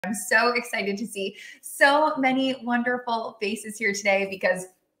I'm so excited to see so many wonderful faces here today because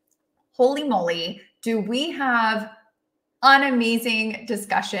holy moly, do we have an amazing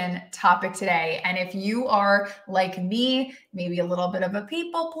discussion topic today. And if you are like me, maybe a little bit of a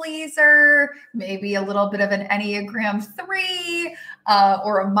people pleaser, maybe a little bit of an Enneagram 3,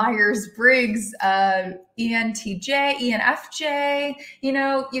 or a Myers-Briggs, ENFJ, you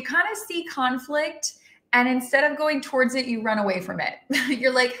know, you kind of see conflict and instead of going towards it, you run away from it.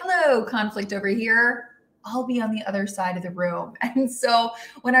 You're like, hello, conflict over here. I'll be on the other side of the room. And so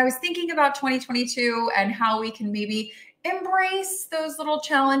when I was thinking about 2022 and how we can maybe embrace those little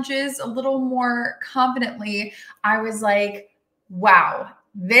challenges a little more confidently, I was like, wow,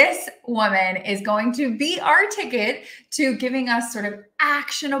 this woman is going to be our ticket to giving us sort of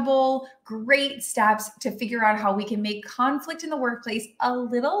actionable, great steps to figure out how we can make conflict in the workplace a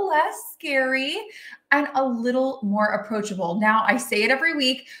little less scary and a little more approachable. Now, I say it every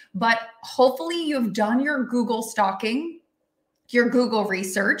week, but hopefully you've done your Google stalking, your Google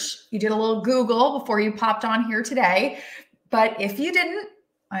research. You did a little Google before you popped on here today. But if you didn't,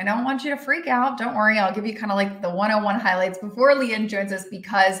 I don't want you to freak out. Don't worry. I'll give you kind of like the 101 highlights before Liane joins us,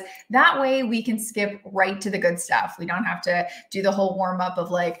 because that way we can skip right to the good stuff. We don't have to do the whole warm up of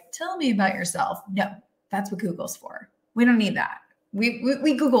like, tell me about yourself. No, that's what Google's for. We don't need that. We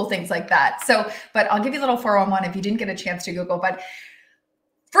Google things like that. So, but I'll give you a little 411 if you didn't get a chance to Google. But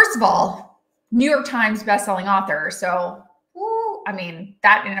first of all, New York Times bestselling author. So, I mean,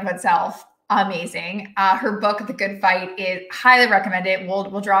 that in and of itself, amazing. Her book, The Good Fight, is highly recommended.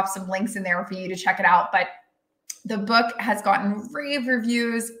 We'll drop some links in there for you to check it out. But the book has gotten rave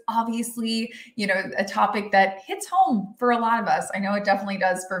reviews. Obviously, you know, a topic that hits home for a lot of us. I know it definitely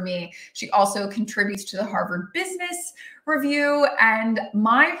does for me. She also contributes to the Harvard Business Review. And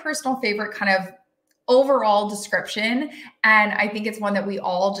my personal favorite kind of overall description, and I think it's one that we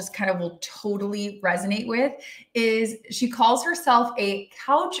all just kind of will totally resonate with, is she calls herself a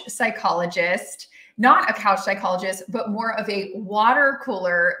couch psychologist, not a couch psychologist, but more of a water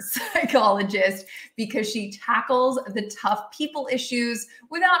cooler psychologist, because she tackles the tough people issues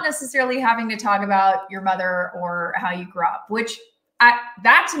without necessarily having to talk about your mother or how you grew up, which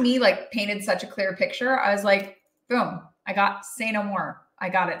that to me like painted such a clear picture. I was like, boom, I got say no more. I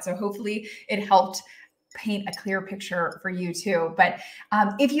got it. So hopefully it helped paint a clear picture for you too. But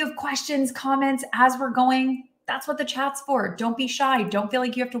if you have questions, comments as we're going, that's what the chat's for. Don't be shy. Don't feel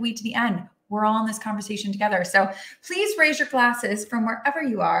like you have to wait to the end. We're all in this conversation together. So please raise your glasses from wherever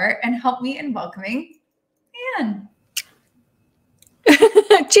you are and help me in welcoming Liane.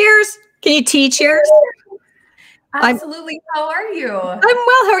 Cheers. Can you tea cheers? Absolutely. How are you? I'm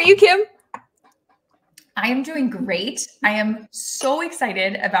well. How are you, Kim? I am doing great. I am so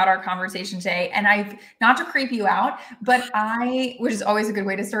excited about our conversation today. And I've, not to creep you out, but which is always a good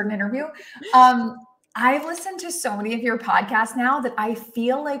way to start an interview. I've listened to so many of your podcasts now that I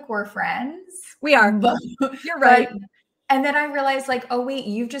feel like we're friends. We are. You're right. And then I realized like, oh wait,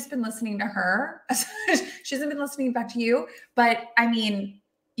 you've just been listening to her. She hasn't been listening back to you. But I mean,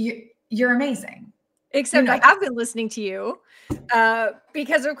 you're amazing. Except I have been listening to you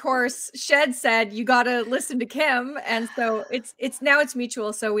because of course Shed said you got to listen to Kim. And so it's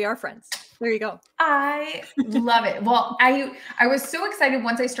mutual. So we are friends. There you go. I love it. Well, I was so excited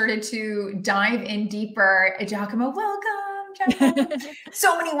once I started to dive in deeper. Giacomo, welcome. Giacomo.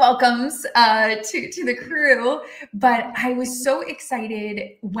 So many welcomes to the crew. But I was so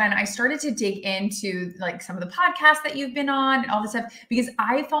excited when I started to dig into like some of the podcasts that you've been on and all this stuff, because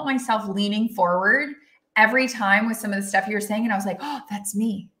I felt myself leaning forward every time with some of the stuff you were saying. And I was like, oh, that's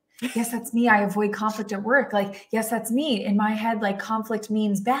me. Yes, that's me. I avoid conflict at work. Like, yes, that's me. In my head, like conflict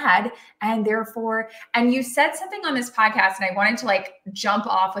means bad. And therefore, and you said something on this podcast and I wanted to like jump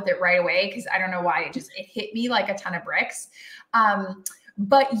off with it right away because I don't know why it hit me like a ton of bricks.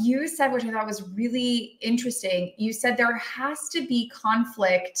 But you said, which I thought was really interesting, you said there has to be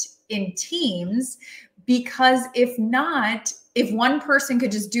conflict in teams because if not, if one person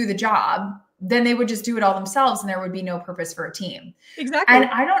could just do the job, then they would just do it all themselves and there would be no purpose for a team. Exactly. And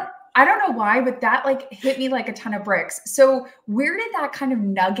I don't know why, but that like hit me like a ton of bricks. So where did that kind of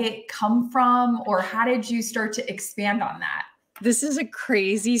nugget come from, or how did you start to expand on that? This is a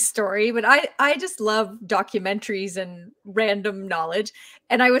crazy story, but I just love documentaries and random knowledge.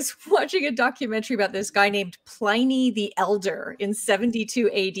 And I was watching a documentary about this guy named Pliny the Elder in 72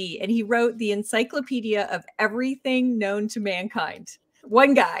 AD. And he wrote the Encyclopedia of Everything Known to Mankind.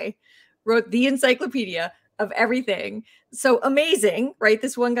 One guy wrote the encyclopedia of everything. So amazing, right?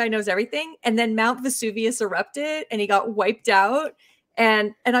 This one guy knows everything. And then Mount Vesuvius erupted and he got wiped out.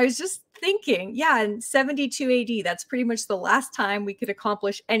 And I was just thinking, yeah, in 72 AD, that's pretty much the last time we could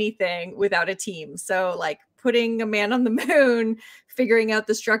accomplish anything without a team. So like putting a man on the moon, figuring out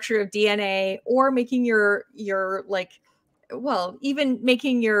the structure of DNA, or making your like, well, even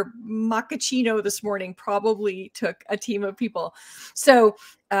making your macchiato this morning probably took a team of people. So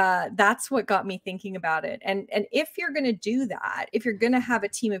that's what got me thinking about it. And if you're going to do that, if you're going to have a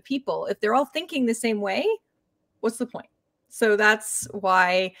team of people, if they're all thinking the same way, what's the point? So that's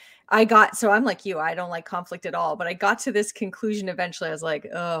why so I'm like you, I don't like conflict at all, but I got to this conclusion eventually. I was like,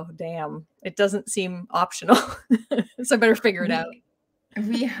 oh, damn, it doesn't seem optional. So I better figure it out.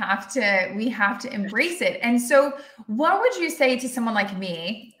 We have to embrace it. And so what would you say to someone like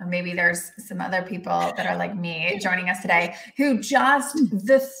me, or maybe there's some other people that are like me joining us today, who just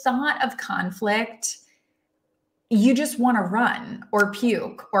the thought of conflict, you just want to run or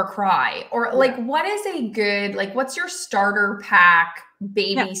puke or cry, or like, what is a good, like, what's your starter pack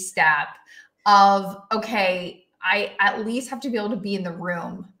baby step of, okay, I at least have to be able to be in the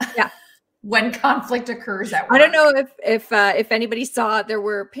room when conflict occurs at work? I don't know if anybody saw, there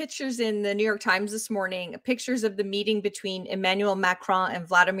were pictures in the New York Times this morning, pictures of the meeting between Emmanuel Macron and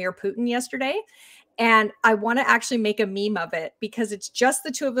Vladimir Putin yesterday. And I want to actually make a meme of it because it's just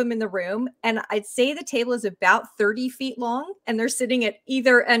the two of them in the room. And I'd say the table is about 30 feet long and they're sitting at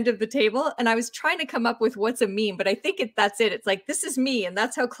either end of the table. And I was trying to come up with what's a meme, but I think that's it. It's like, this is me. And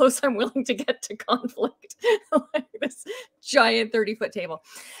that's how close I'm willing to get to conflict. Like this giant 30-foot table.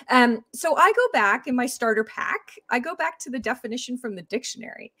 So I go back in my starter pack. I go back to the definition from the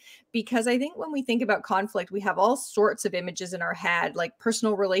dictionary, because I think when we think about conflict, we have all sorts of images in our head, like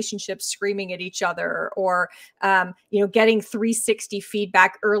personal relationships screaming at each other, or getting 360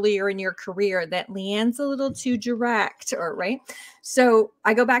 feedback earlier in your career that Liane's a little too direct, or right. So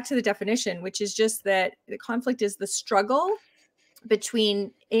I go back to the definition, which is just that the conflict is the struggle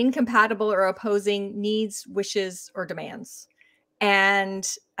between incompatible or opposing needs, wishes, or demands. And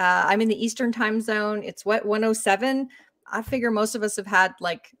I'm in the Eastern time zone. It's 107. I figure most of us have had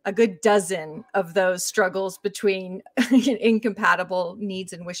like a good dozen of those struggles between incompatible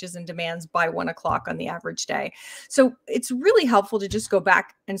needs and wishes and demands by 1 o'clock on the average day. So it's really helpful to just go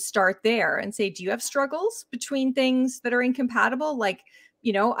back and start there and say, do you have struggles between things that are incompatible? Like,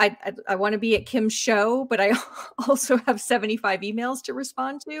 I want to be at Kim's show, but I also have 75 emails to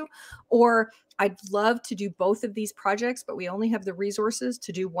respond to. Or I'd love to do both of these projects, but we only have the resources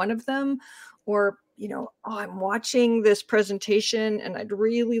to do one of them. Or, I'm watching this presentation and I'd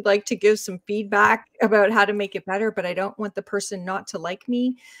really like to give some feedback about how to make it better, but I don't want the person not to like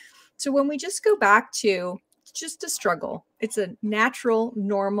me. So when we just go back to just a struggle, it's a natural,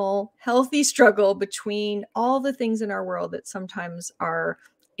 normal, healthy struggle between all the things in our world that sometimes are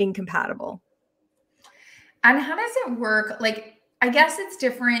incompatible. And how does it work? Like, I guess it's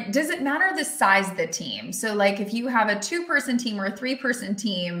different. Does it matter the size of the team? So like if you have a 2-person team or a 3-person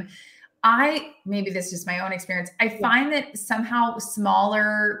team, maybe this is just my own experience, I find that somehow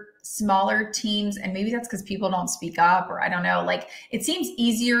smaller teams, and maybe that's because people don't speak up, or I don't know, like it seems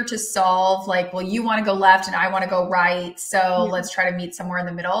easier to solve, like, well, you want to go left and I want to go right, so let's try to meet somewhere in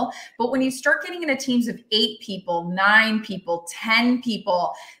the middle. But when you start getting into teams of 8 people, 9 people, 10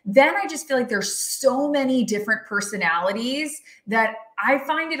 people, then I just feel like there's so many different personalities that I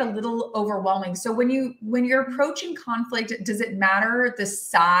find it a little overwhelming. So when you're approaching conflict, does it matter the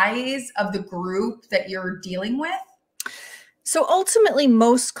size of the group that you're dealing with? So ultimately,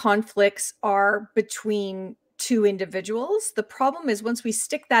 most conflicts are between 2 individuals. The problem is once we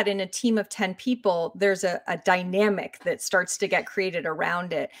stick that in a team of 10 people, there's a dynamic that starts to get created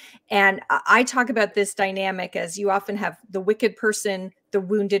around it. And I talk about this dynamic as you often have the wicked person, the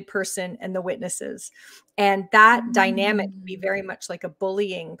wounded person, and the witnesses. And that dynamic can be very much like a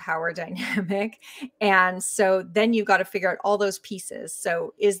bullying power dynamic. And so then you've got to figure out all those pieces.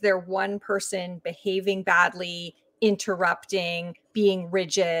 So is there one person behaving badly, interrupting, being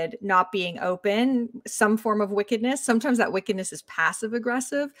rigid, not being open, some form of wickedness? Sometimes that wickedness is passive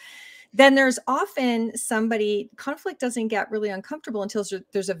aggressive. Then there's often conflict doesn't get really uncomfortable until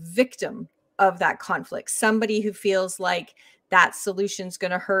there's a victim of that conflict, somebody who feels like that solution's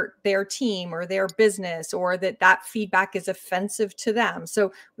going to hurt their team or their business, or that feedback is offensive to them.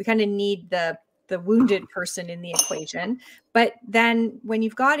 So we kind of need the wounded person in the equation. But then when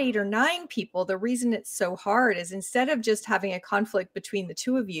you've got 8 or 9 people, the reason it's so hard is instead of just having a conflict between the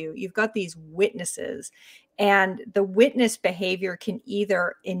 2 of you, you've got these witnesses. And the witness behavior can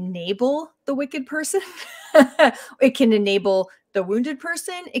either enable the wicked person, it can enable the wounded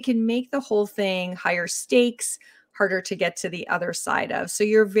person, it can make the whole thing higher stakes, harder to get to the other side of. So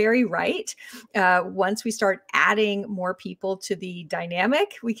you're very right. Once we start adding more people to the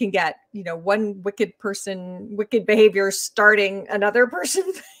dynamic, we can get, one wicked person, wicked behavior starting another person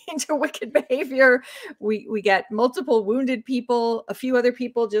into wicked behavior. We get multiple wounded people, a few other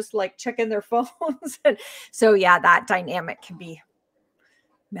people just like checking their phones. And so yeah, that dynamic can be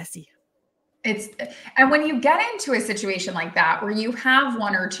messy. And when you get into a situation like that, where you have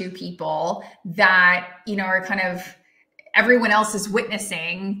one or two people that, are kind of, everyone else is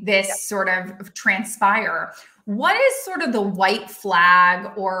witnessing this sort of transpire, what is sort of the white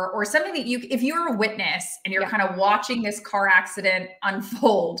flag or something that if you're a witness and you're kind of watching this car accident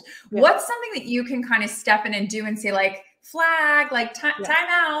unfold, what's something that you can kind of step in and do and say like, flag, like time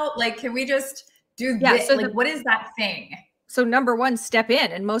out, like, can we just do this? So like, what is that thing? So number one, step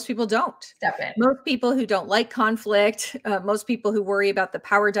in. And most people don't. Step in. Most people who don't like conflict, most people who worry about the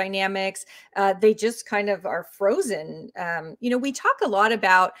power dynamics, they just kind of are frozen. We talk a lot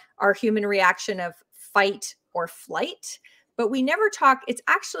about our human reaction of fight or flight, but we never talk. It's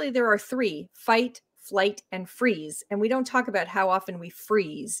actually, there are three: fight, flight, and freeze. And we don't talk about how often we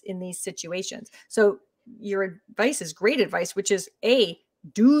freeze in these situations. So your advice is great advice, which is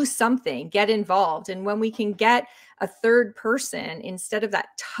do something, get involved. And when we can get a third person instead of that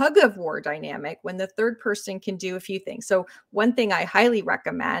tug of war dynamic, when the third person can do a few things. So one thing I highly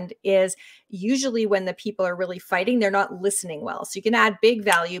recommend is usually when the people are really fighting, they're not listening well. So you can add big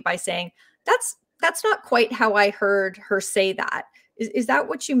value by saying, that's not quite how I heard her say that. Is that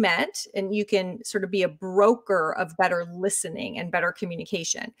what you meant? And you can sort of be a broker of better listening and better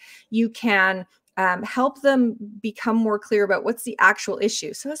communication. You can help them become more clear about what's the actual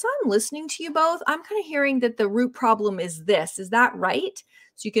issue. So as I'm listening to you both, I'm kind of hearing that the root problem is this. Is that right?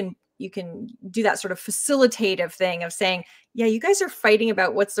 So you can do that sort of facilitative thing of saying, yeah, you guys are fighting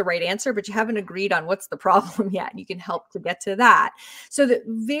about what's the right answer, but you haven't agreed on what's the problem yet. And you can help to get to that. So the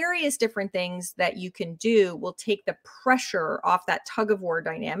various different things that you can do will take the pressure off that tug of war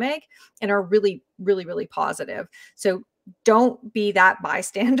dynamic and are really, really, really positive. So don't be that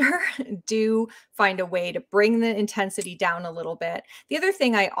bystander. Do find a way to bring the intensity down a little bit. The other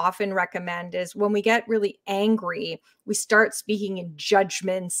thing I often recommend is when we get really angry, we start speaking in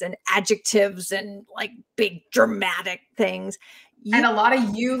judgments and adjectives and like big dramatic things. And a lot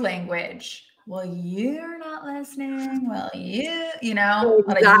of you language. Well, you're not listening. Well, a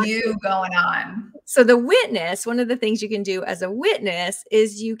lot of you going on. So the witness, one of the things you can do as a witness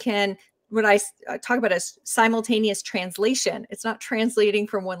is you can, what I talk about as simultaneous translation. It's not translating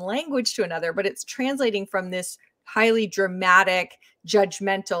from one language to another, but it's translating from this highly dramatic,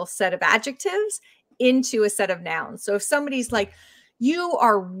 judgmental set of adjectives into a set of nouns. So if somebody's like, you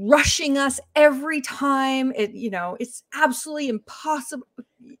are rushing us every time, it's absolutely impossible.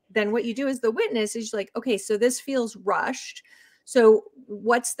 Then what you do as the witness is like, okay, so this feels rushed. So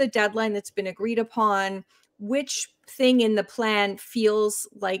what's the deadline that's been agreed upon? Which thing in the plan feels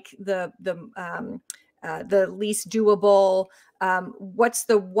like the least doable? What's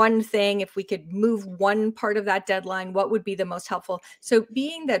the one thing, if we could move one part of that deadline, what would be the most helpful? So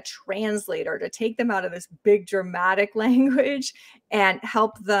being the translator to take them out of this big dramatic language and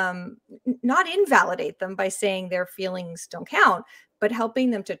help them, not invalidate them by saying their feelings don't count, but helping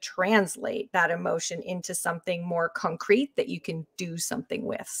them to translate that emotion into something more concrete that you can do something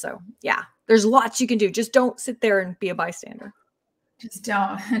with. So yeah, there's lots you can do. Just don't sit there and be a bystander. Just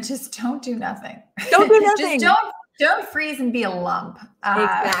don't do nothing. Don't do nothing. Just don't freeze and be a lump.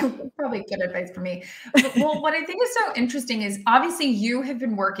 Exactly. Probably good advice for me. Well, what I think is so interesting is obviously you have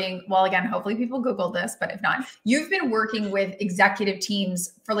been working, well, again, hopefully people Google this, but if not, you've been working with executive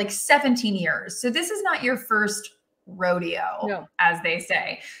teams for like 17 years. So this is not your first rodeo, as they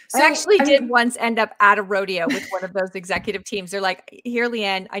say. So I actually did once end up at a rodeo with one of those executive teams. They're like, here,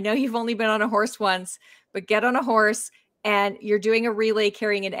 Liane, I know you've only been on a horse once, but get on a horse and you're doing a relay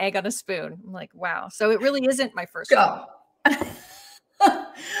carrying an egg on a spoon. I'm like, wow. So it really isn't my first go.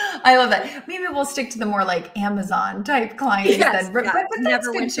 I love that. Maybe we'll stick to the more like Amazon type clients. Yes, but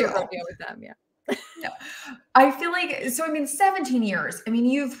never went to a rodeo with them. Yeah. No, I feel like, 17 years. I mean,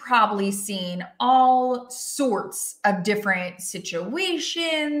 you've probably seen all sorts of different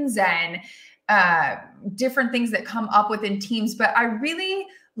situations and different things that come up within teams. But I really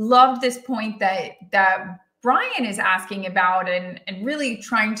loved this point that Brian is asking about and really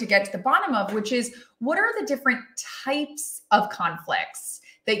trying to get to the bottom of, which is what are the different types of conflicts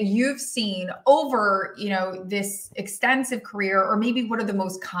that you've seen over, this extensive career, or maybe what are the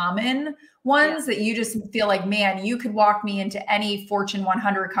most common ones that you just feel like, man, you could walk me into any Fortune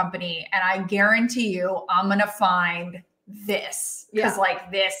 100 company and I guarantee you I'm going to find this, because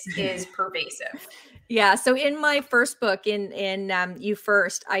like this is pervasive. Yeah. So in my first book, in You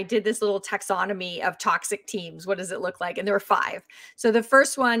First, I did this little taxonomy of toxic teams. What does it look like? And there were 5. So the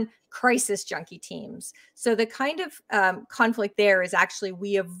first one, crisis junkie teams. So the kind of conflict there is actually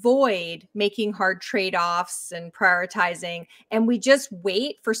we avoid making hard trade-offs and prioritizing, and we just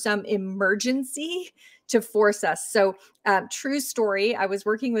wait for some emergency to force us. So true story, I was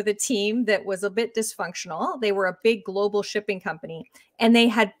working with a team that was a bit dysfunctional. They were a big global shipping company, and they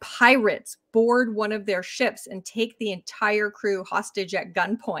had pirates board one of their ships and take the entire crew hostage at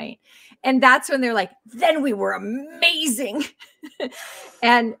gunpoint. And that's when they're like, then we were amazing.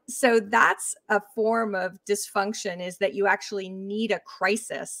 And so that's a form of dysfunction, is that you actually need a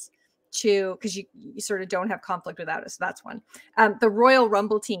crisis because you sort of don't have conflict without it. So that's one. The Royal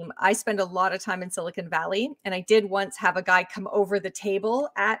Rumble team, I spend a lot of time in Silicon Valley, and I did once have a guy come over the table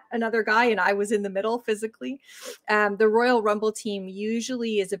at another guy, and I was in the middle physically. The Royal Rumble team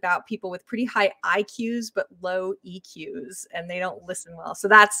usually is about people with pretty high IQs, but low EQs, and they don't listen well. So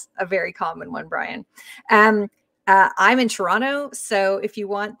that's a very common one, Brian. I'm in Toronto, so if you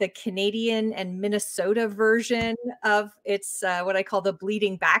want the Canadian and Minnesota version of it's what I call the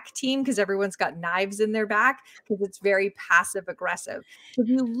bleeding back team, because everyone's got knives in their back, because it's very passive aggressive. If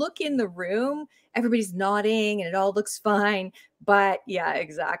you look in the room, everybody's nodding and it all looks fine. But yeah,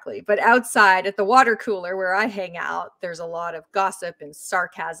 exactly. But outside at the water cooler where I hang out, there's a lot of gossip and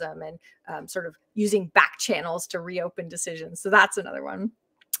sarcasm and sort of using back channels to reopen decisions. So that's another one.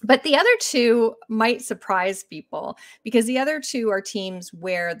 But the other 2 might surprise people, because the other 2 are teams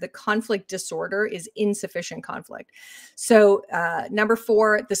where the conflict disorder is insufficient conflict. So number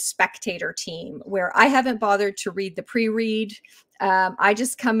 4, the spectator team, where I haven't bothered to read the pre-read. I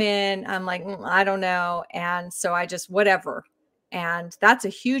just come in, I'm like, I don't know. And so I just whatever. And that's a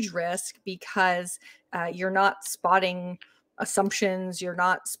huge risk, because you're not spotting assumptions, you're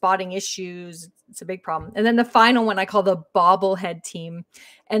not spotting issues. It's a big problem. And then the final one I call the bobblehead team.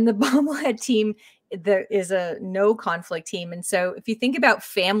 And the bobblehead team, there is a no conflict team. And so if you think about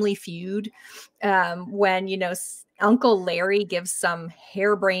Family Feud, when, you know, Uncle Larry gives some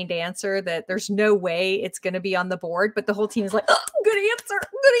harebrained answer that there's no way it's going to be on the board, but the whole team is like, oh, good answer,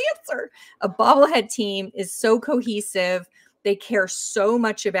 good answer. A bobblehead team is so cohesive. They care so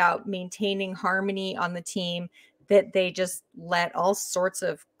much about maintaining harmony on the team that they just let all sorts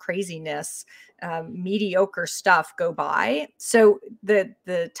of craziness, mediocre stuff go by. So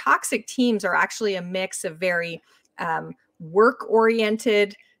the toxic teams are actually a mix of very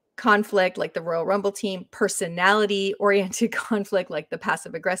work-oriented conflict, like the Royal Rumble team, personality-oriented conflict, like the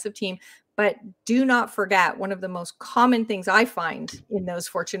passive-aggressive team. But do not forget, one of the most common things I find in those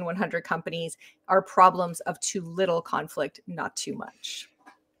Fortune 100 companies are problems of too little conflict, not too much.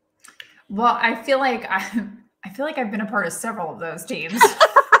 Well, I feel like I've been a part of several of those teams.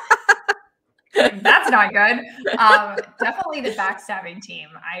 That's not good. Definitely the backstabbing team.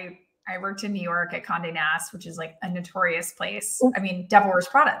 I worked in New York at Condé Nast, which is like a notorious place. I mean, Devil Wears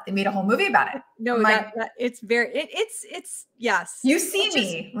Prada. They made a whole movie about it. No, it's very, it's yes. You see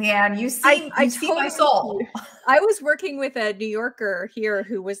me, Liane. You see my soul. I was working with a New Yorker here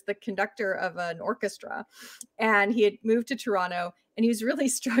who was the conductor of an orchestra, and he had moved to Toronto, and he was really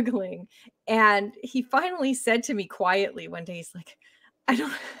struggling. And he finally said to me quietly one day, he's like, I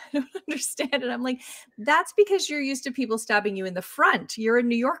don't understand it. I'm like, that's because you're used to people stabbing you in the front. You're a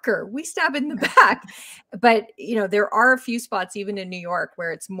New Yorker. We stab in the back. But, you know, there are a few spots even in New York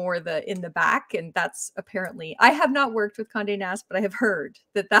where it's more in the back. And that's apparently, I have not worked with Condé Nast, but I have heard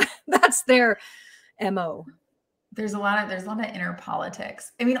that's their MO. There's a lot of inner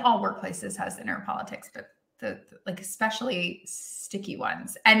politics. I mean, all workplaces has inner politics, but like especially sticky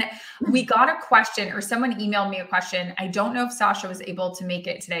ones. And we got a question, or someone emailed me a question. I don't know if Sasha was able to make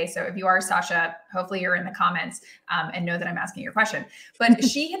it today. So if you are, Sasha, hopefully you're in the comments and know that I'm asking your question. But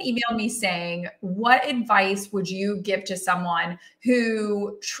she had emailed me saying, what advice would you give to someone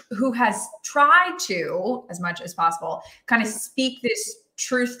who has tried to, as much as possible, kind of speak this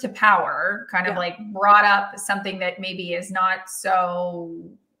truth to power, kind of like brought up something that maybe is not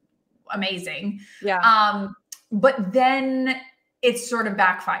so amazing. But then it sort of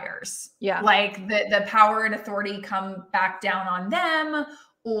backfires. Like the power and authority come back down on them,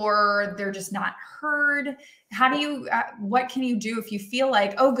 or they're just not heard. How do you, what can you do if you feel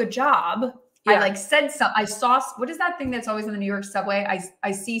like, oh, good job. I like said something. I saw, what is that thing that's always in the New York subway?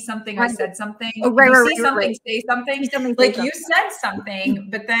 I see something. I said something. Oh, right, you see something, say something. Like you said something,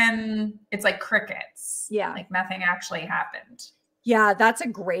 but then it's like crickets. Like nothing actually happened. Yeah, that's a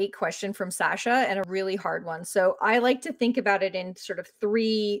great question from Sasha, and a really hard one. So I like to think about it in sort of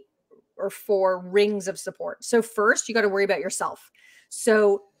 3 four rings of support. So first, you got to worry about yourself.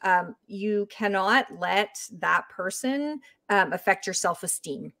 So you cannot let that person affect your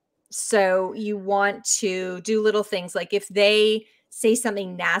self-esteem. So you want to do little things like if they say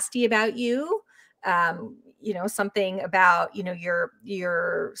something nasty about you, something about,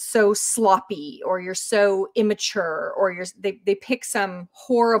 you're so sloppy, or you're so immature, or they pick some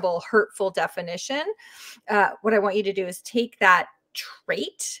horrible, hurtful definition. What I want you to do is take that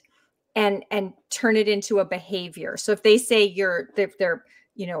trait and turn it into a behavior. So if they say they're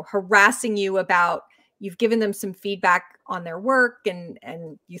harassing you about, you've given them some feedback on their work, and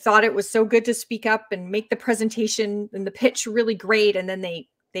you thought it was so good to speak up and make the presentation and the pitch really great, and then they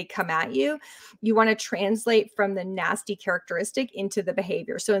come at you, you want to translate from the nasty characteristic into the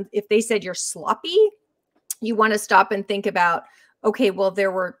behavior. So if they said you're sloppy, you want to stop and think about, okay, well,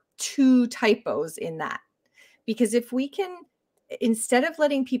 there were 2 typos in that. Because if we can, instead of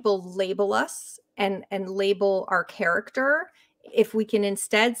letting people label us and label our character, if we can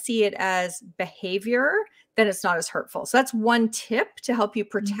instead see it as behavior, then it's not as hurtful. So that's one tip to help you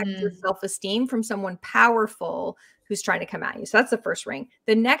protect your self-esteem from someone powerful who's trying to come at you. So that's the first ring.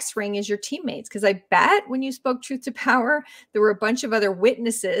 The next ring is your teammates. Because I bet when you spoke truth to power, there were a bunch of other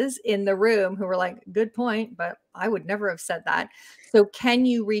witnesses in the room who were like, good point, but I would never have said that. So can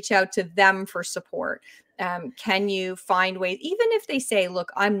you reach out to them for support? Can you find ways, even if they say,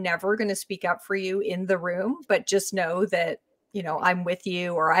 look, I'm never going to speak up for you in the room, but just know that, I'm with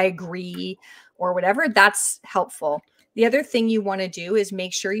you, or I agree, or whatever, that's helpful. The other thing you want to do is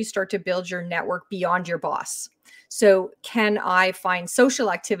make sure you start to build your network beyond your boss. So can I find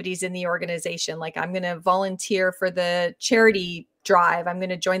social activities in the organization? Like, I'm going to volunteer for the charity drive. I'm going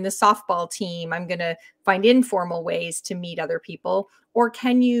to join the softball team. I'm going to find informal ways to meet other people. Or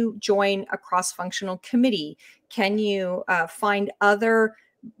can you join a cross-functional committee? Can you find other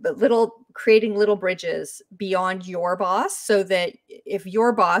creating little bridges beyond your boss, so that if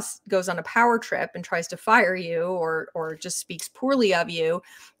your boss goes on a power trip and tries to fire you or just speaks poorly of you,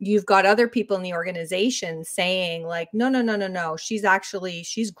 you've got other people in the organization saying like, no,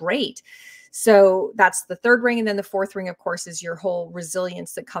 she's great. So that's the third ring. And then the fourth ring, of course, is your whole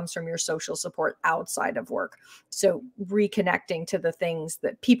resilience that comes from your social support outside of work. So reconnecting to the things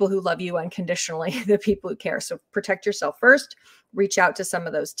that people who love you unconditionally, the people who care. So protect yourself first, reach out to some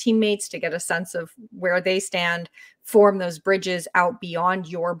of those teammates to get a sense of where they stand, form those bridges out beyond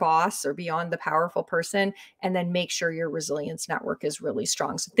your boss or beyond the powerful person, and then make sure your resilience network is really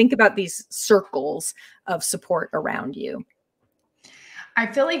strong. So think about these circles of support around you. I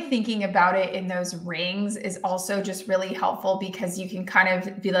feel like thinking about it in those rings is also just really helpful, because you can kind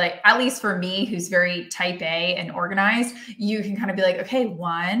of be like, at least for me, who's very type A and organized, you can kind of be like, okay,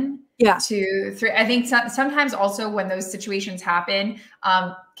 1, 2, 3. I think sometimes also when those situations happen,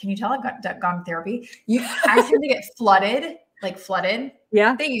 can you tell I've gone to therapy? I tend to get flooded.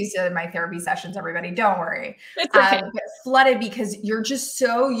 Yeah. They use it in my therapy sessions, everybody. Don't worry. It's okay. But flooded because you're just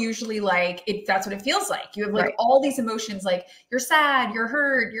so usually like, that's what it feels like. You have like all these emotions, like you're sad, you're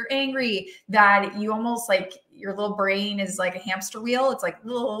hurt, you're angry, that you almost like your little brain is like a hamster wheel. It's like,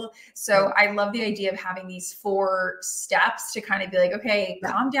 ugh. So I love the idea of having these 4 steps to kind of be like, okay,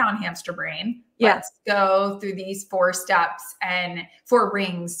 calm down, hamster brain. Let's go through these 4 steps and 4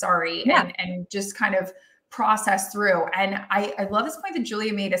 rings, and just kind of process through. And I love this point that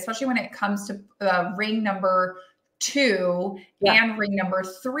Julia made, especially when it comes to ring number 2 and ring number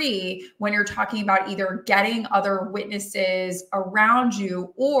 3, when you're talking about either getting other witnesses around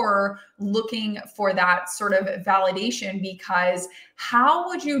you or looking for that sort of validation. Because how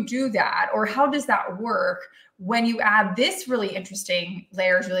would you do that, or how does that work when you add this really interesting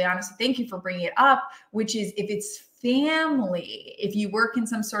layer, Juliana? So thank you for bringing it up, which is if it's family, if you work in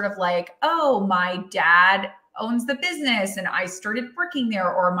some sort of like, oh, my dad owns the business and I started working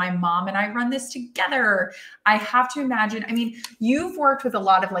there, or my mom and I run this together. I have to imagine, I mean, you've worked with a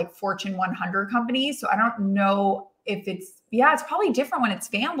lot of like Fortune 100 companies. So I don't know if it's probably different when it's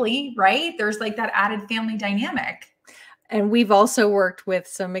family, right? There's like that added family dynamic. And we've also worked with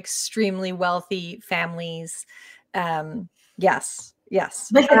some extremely wealthy families. Yes.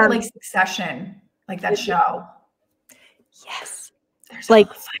 Like Succession, like that show. Yes. There's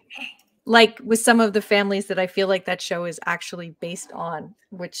like with some of the families that I feel like that show is actually based on,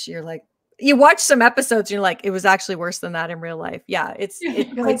 which you're like, you watch some episodes and you're like, it was actually worse than that in real life. Yeah. It's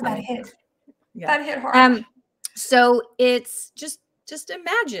like that hit. Yeah. That hit hard. So it's just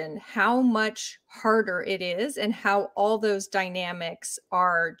imagine how much harder it is and how all those dynamics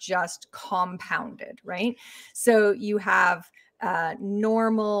are just compounded, right? So you have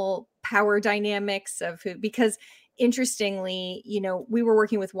normal power dynamics of who, because interestingly, we were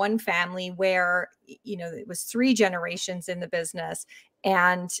working with one family where, it was 3 generations in the business.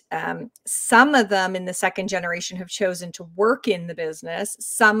 And some of them in the second generation have chosen to work in the business.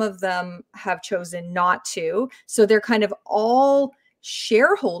 Some of them have chosen not to. So they're kind of all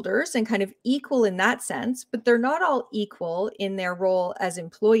shareholders and kind of equal in that sense, but they're not all equal in their role as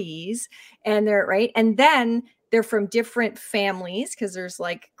employees. And they're right. And then they're from different families, because there's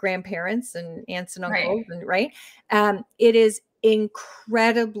like grandparents and aunts and uncles, and right. It is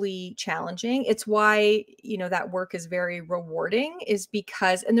incredibly challenging. It's why, that work is very rewarding, is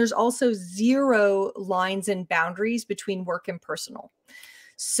because, and there's also 0 lines and boundaries between work and personal.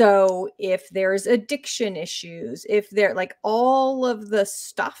 So if there's addiction issues, if they're like all of the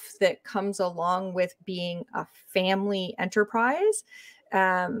stuff that comes along with being a family enterprise,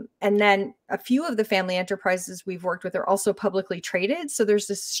 and then a few of the family enterprises we've worked with are also publicly traded. So there's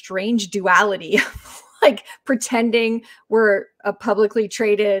this strange duality of like pretending we're a publicly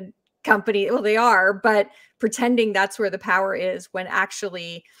traded company. Well, they are, but pretending that's where the power is, when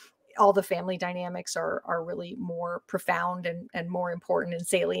actually all the family dynamics are really more profound and more important and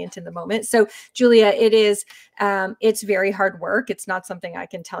salient in the moment. So Julia, it's very hard work. It's not something I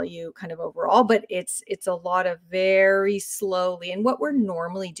can tell you kind of overall, but it's a lot of very slowly. And what we're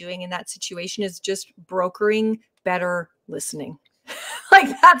normally doing in that situation is just brokering better listening.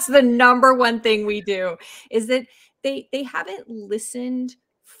 Like that's the number one thing we do, is that they haven't listened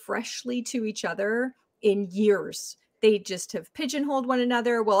freshly to each other in years. They just have pigeonholed one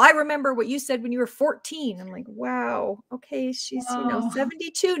another. Well, I remember what you said when you were 14. I'm like, wow, okay, she's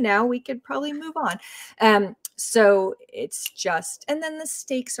 72 now. We could probably move on. So it's just, and then the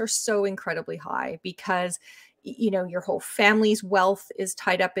stakes are so incredibly high because your whole family's wealth is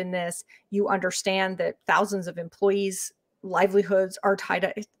tied up in this. You understand that thousands of employees' livelihoods are tied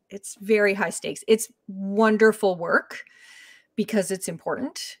up. It's very high stakes. It's wonderful work because it's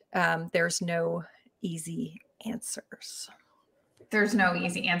important. There's no easy answers. There's no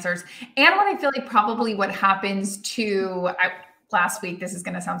easy answers. And what I feel like probably what happens to last week, this is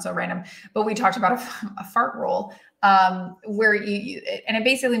going to sound so random, but we talked about a fart rule, where you and it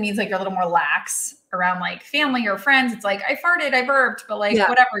basically means like you're a little more lax around like family or friends. It's like, I farted, I burped, but like,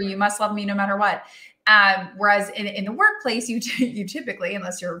 whatever, you must love me no matter what. Whereas in the workplace, you typically,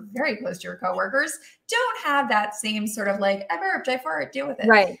 unless you're very close to your coworkers, don't have that same sort of like, I burped, I fart, deal with it.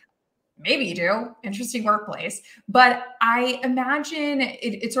 Right. Maybe you do. Interesting workplace. But I imagine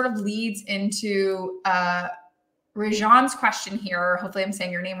it sort of leads into Rajan's question here. Hopefully I'm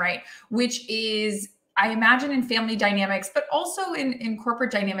saying your name right, which is, I imagine in family dynamics, but also in corporate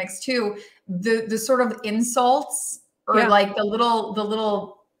dynamics too, the sort of insults or like the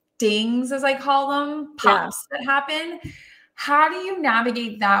little dings, as I call them, pops that happen. How do you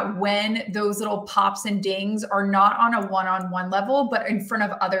navigate that when those little pops and dings are not on a one-on-one level, but in front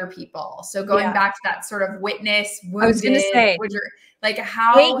of other people? So going back to that sort of witness, wounded, I was going to say, like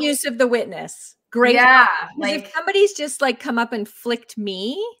how great use of the witness. Great. Yeah. Like if somebody's just like come up and flicked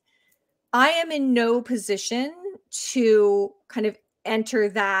me, I am in no position to kind of enter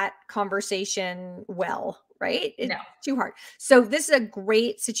that conversation well. Right? It's too hard. So this is a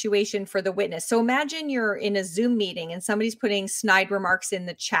great situation for the witness. So imagine you're in a Zoom meeting and somebody's putting snide remarks in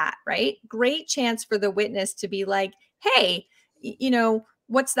the chat, right? Great chance for the witness to be like, hey,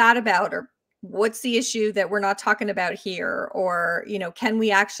 what's that about? Or what's the issue that we're not talking about here? Or, can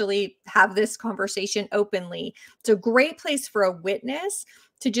we actually have this conversation openly? It's a great place for a witness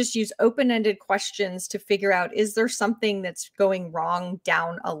to just use open-ended questions to figure out, is there something that's going wrong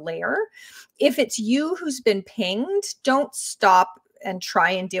down a layer? If it's you who's been pinged, don't stop and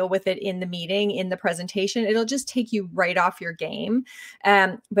try and deal with it in the meeting, in the presentation. It'll just take you right off your game.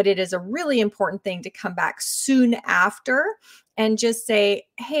 But it is a really important thing to come back soon after and just say,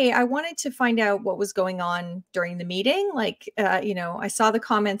 hey, I wanted to find out what was going on during the meeting. Like, I saw the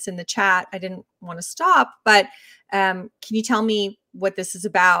comments in the chat. I didn't want to stop, but can you tell me what this is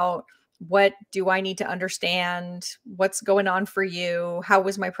about? What do I need to understand? What's going on for you? How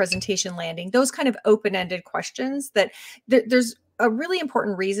was my presentation landing? Those kind of open-ended questions that there's a really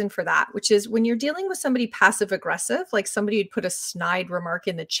important reason for that, which is when you're dealing with somebody passive aggressive, like somebody who'd put a snide remark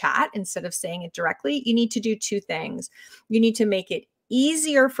in the chat instead of saying it directly, you need to do 2 things. You need to make it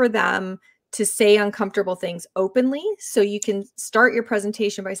easier for them to say uncomfortable things openly. So you can start your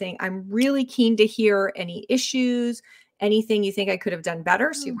presentation by saying, I'm really keen to hear any issues, anything you think I could have done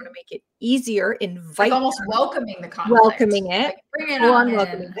better. So you want to make it easier, invite like almost them, welcoming the conflict. Welcoming it. Like, bring it on.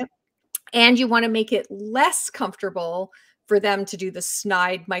 Welcoming it. And you want to make it less comfortable for them to do the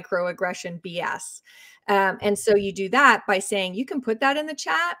snide microaggression BS. And so you do that by saying, you can put that in the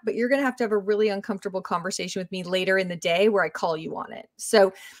chat, but you're going to have a really uncomfortable conversation with me later in the day where I call you on it.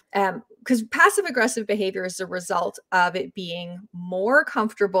 So, because passive aggressive behavior is a result of it being more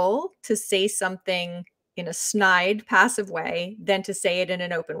comfortable to say something in a snide, passive way than to say it in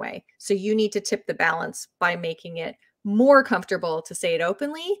an open way. So you need to tip the balance by making it more comfortable to say it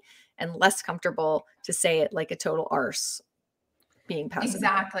openly and less comfortable to say it like a total arse. Being passive.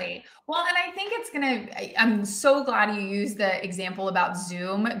 Exactly. Well, and I think I'm so glad you used the example about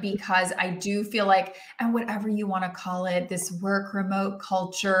Zoom, because I do feel like, and whatever you want to call it, this work remote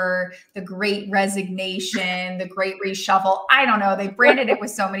culture, the great resignation, the great reshuffle, I don't know. They branded it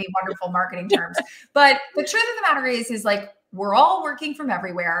with so many wonderful marketing terms. But the truth of the matter is like, we're all working from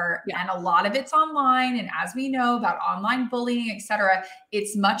everywhere, and a lot of it's online. And as we know about online bullying, et cetera,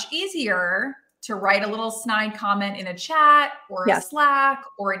 it's much easier to write a little snide comment in a chat or a Slack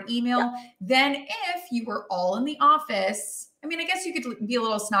or an email than if you were all in the office. I mean, I guess you could be a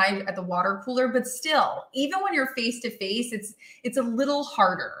little snide at the water cooler, but still, even when you're face to face, it's a little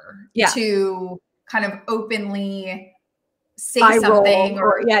harder to kind of openly say something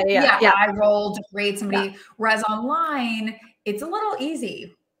or eye roll, degrade somebody. Whereas online, it's a little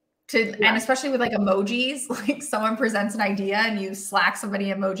easy. And especially with like emojis, like someone presents an idea and you Slack somebody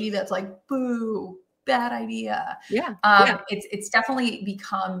emoji that's like, boo, bad idea. It's definitely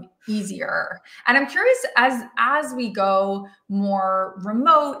become easier. And I'm curious, as we go more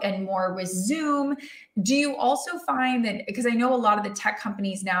remote and more with Zoom, do you also find that, because I know a lot of the tech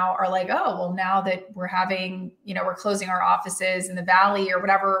companies now are like, oh, well, now that we're having, we're closing our offices in the Valley or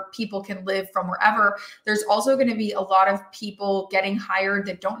whatever, people can live from wherever. There's also going to be a lot of people getting hired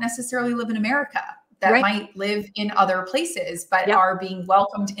that don't necessarily live in America, that might live in other places, but are being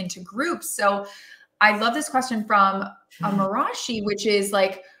welcomed into groups. So I love this question from Marashi, which is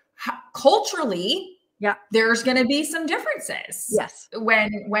like, culturally, there's going to be some differences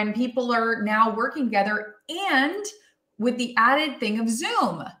when people are now working together, and with the added thing of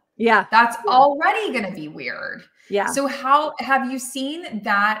Zoom. That's already going to be weird. So how have you seen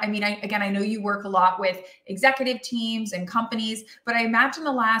that? I mean, I know you work a lot with executive teams and companies, but I imagine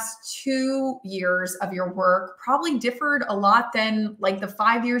the last 2 years of your work probably differed a lot than like the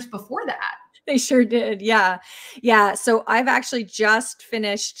 5 years before that. They sure did. Yeah. So I've actually just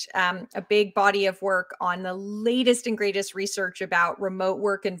finished a big body of work on the latest and greatest research about remote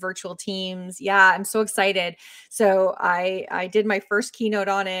work and virtual teams. Yeah, I'm so excited. So I did my first keynote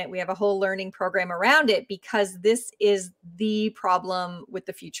on it. We have a whole learning program around it, because this is the problem with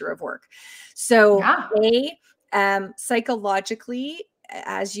the future of work. So psychologically,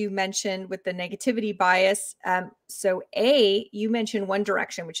 as you mentioned with the negativity bias. So you mentioned one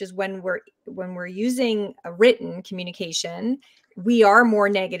direction, which is when we're using a written communication, we are more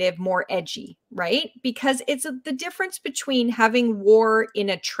negative, more edgy, right? Because it's the difference between having war in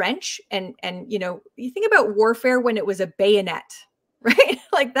a trench and you think about warfare when it was a bayonet, right?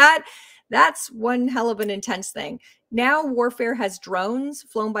 Like that's one hell of an intense thing. Now warfare has drones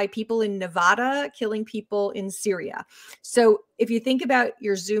flown by people in Nevada, killing people in Syria. So if you think about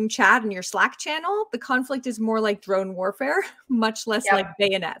your Zoom chat and your Slack channel, the conflict is more like drone warfare, much less like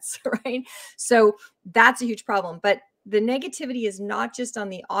bayonets, right? So that's a huge problem. But the negativity is not just on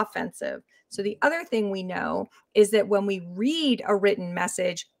the offensive. So the other thing we know is that when we read a written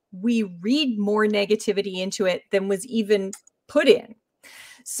message, we read more negativity into it than was even put in.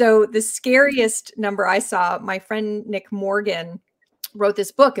 So the scariest number I saw, my friend Nick Morgan wrote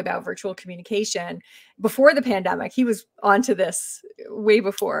this book about virtual communication before the pandemic. He was onto this way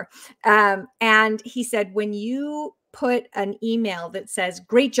before. And he said, when you put an email that says,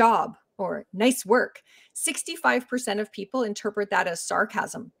 great job or nice work, 65% of people interpret that as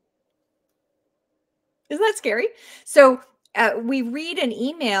sarcasm. Isn't that scary? So we read an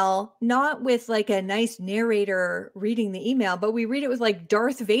email not with like a nice narrator reading the email, but we read it with like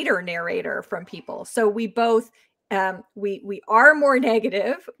Darth Vader narrator from people. So we both we are more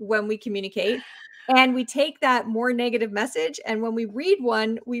negative when we communicate, and we take that more negative message, and when we read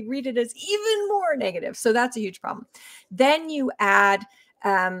one, we read it as even more negative. So that's a huge problem. Then you add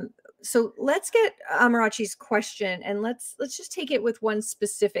so let's get Amarachi's question, and let's just take it with one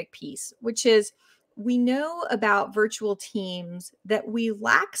specific piece, which is, we know about virtual teams that we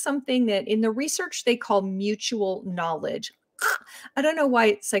lack something that in the research they call mutual knowledge. I don't know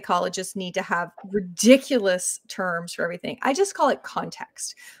why psychologists need to have ridiculous terms for everything. I just call it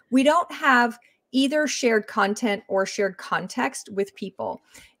context. We don't have either shared content or shared context with people.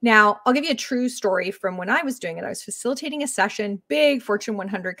 Now, I'll give you a true story from when I was doing it. I was facilitating a session, big Fortune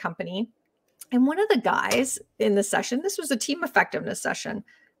 100 company. And one of the guys in the session, this was a team effectiveness session,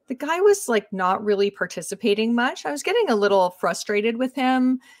 the guy was like not really participating much. I was getting a little frustrated with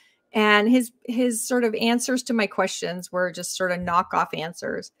him, and his sort of answers to my questions were just sort of knockoff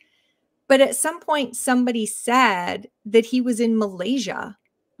answers. But at some point, somebody said that he was in Malaysia.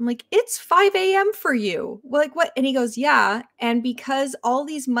 I'm like, it's 5 a.m. for you. Like, what? And he goes, yeah. And because all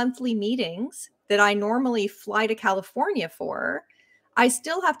these monthly meetings that I normally fly to California for, I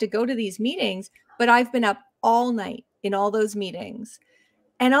still have to go to these meetings, but I've been up all night in all those meetings.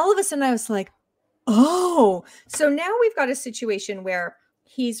 And all of a sudden I was like, oh, so now we've got a situation where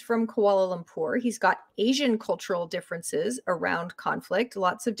he's from Kuala Lumpur. He's got Asian cultural differences around conflict,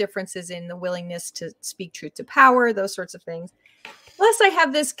 lots of differences in the willingness to speak truth to power, those sorts of things. Plus, I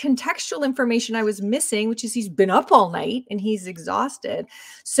have this contextual information I was missing, which is he's been up all night and he's exhausted.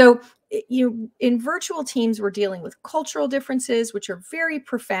 So, in virtual teams, we're dealing with cultural differences, which are very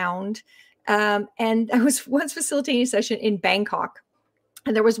profound. And I was once facilitating a session in Bangkok,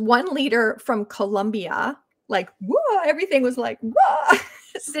 and there was one leader from Colombia, like, whoa, everything was like, whoa,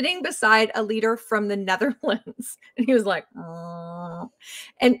 sitting beside a leader from the Netherlands. And he was like, oh.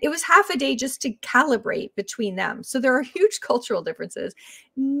 And it was half a day just to calibrate between them. So there are huge cultural differences.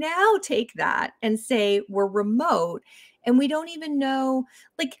 Now take that and say we're remote and we don't even know,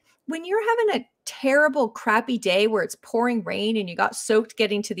 like when you're having a terrible, crappy day where it's pouring rain and you got soaked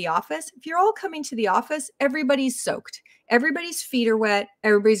getting to the office, if you're all coming to the office, everybody's soaked. Everybody's feet are wet.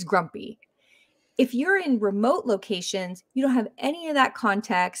 Everybody's grumpy. If you're in remote locations, you don't have any of that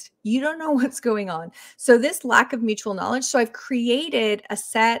context. You don't know what's going on. So this lack of mutual knowledge. So I've created a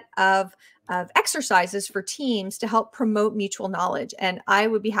set of exercises for teams to help promote mutual knowledge. And I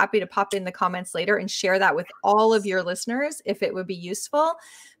would be happy to pop in the comments later and share that with all of your listeners if it would be useful.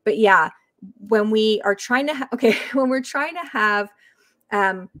 But yeah, when we are trying to, when we're trying to have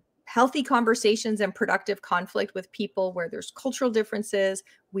healthy conversations and productive conflict with people where there's cultural differences,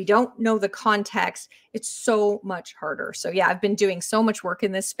 we don't know the context, it's so much harder. So yeah, I've been doing so much work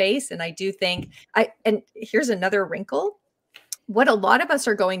in this space. And I do think and here's another wrinkle. What a lot of us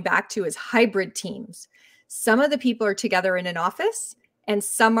are going back to is hybrid teams. Some of the people are together in an office and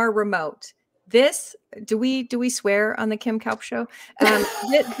some are remote. This, do we swear on the Kim Kaup show?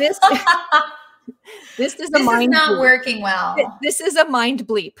 This is not working well. This is a mind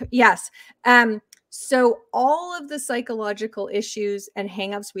bleep. Yes. So all of the psychological issues and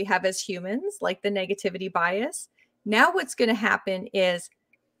hangups we have as humans, like the negativity bias, now what's going to happen is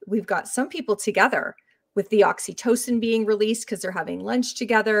we've got some people together with the oxytocin being released because they're having lunch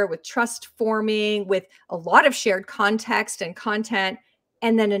together, with trust forming, with a lot of shared context and content,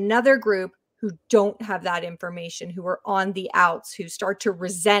 and then another group who don't have that information, who are on the outs, who start to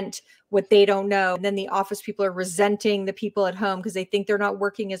resent what they don't know. And then the office people are resenting the people at home because they think they're not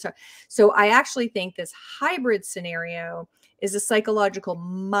working as hard. So I actually think this hybrid scenario is a psychological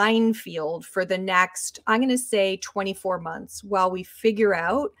minefield for the next, I'm going to say 24 months while we figure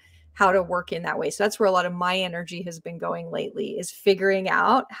out how to work in that way. So that's where a lot of my energy has been going lately, is figuring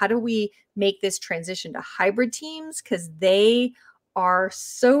out how do we make this transition to hybrid teams, because they are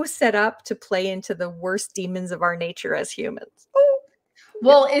so set up to play into the worst demons of our nature as humans. Oh.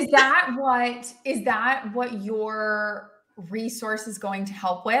 Well, is that what your resource is going to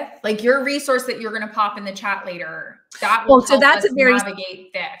help with? Like your resource that you're going to pop in the chat later, that will help us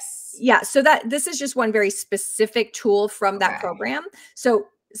navigate this. Yeah. So this is just one very specific tool from that program. So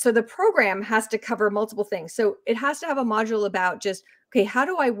the program has to cover multiple things. So it has to have a module about just, okay, how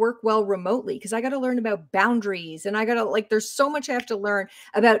do I work well remotely? Because I got to learn about boundaries, and I got to, there's so much I have to learn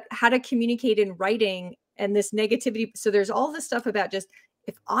about how to communicate in writing and this negativity. So there's all this stuff about just,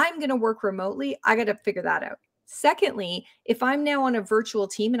 if I'm going to work remotely, I got to figure that out. Secondly, if I'm now on a virtual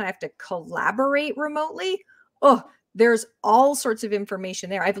team and I have to collaborate remotely, there's all sorts of information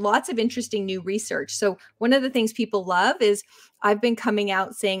there. I have lots of interesting new research. So one of the things people love is I've been coming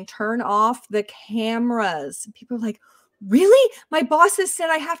out saying, turn off the cameras. People are like, really? My boss has said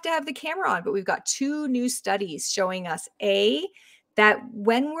I have to have the camera on. But we've got 2 new studies showing us, that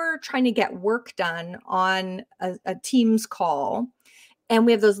when we're trying to get work done on a Teams call, and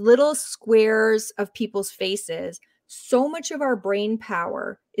we have those little squares of people's faces, so much of our brain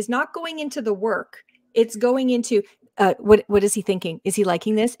power is not going into the work. It's going into, what is he thinking? Is he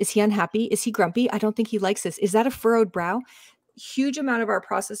liking this? Is he unhappy? Is he grumpy? I don't think he likes this. Is that a furrowed brow? Huge amount of our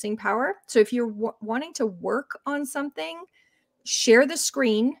processing power. So if you're wanting to work on something, share the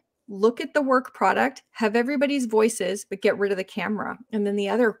screen, look at the work product, have everybody's voices, but get rid of the camera. And then the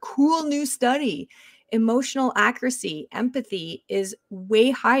other cool new study, emotional accuracy, empathy is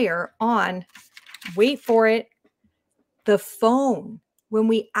way higher on, wait for it, the phone. when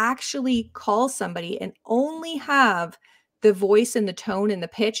we actually call somebody and only have the voice and the tone and the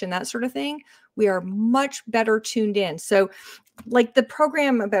pitch and that sort of thing, we are much better tuned in. So like the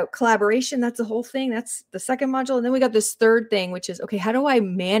program about collaboration, that's the whole thing. That's the second module. And then we got this third thing, which is, okay, how do I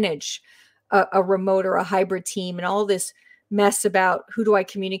manage a remote or a hybrid team and all this mess about who do I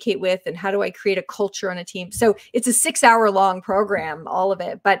communicate with and how do I create a culture on a team? So it's a 6-hour-long program, all of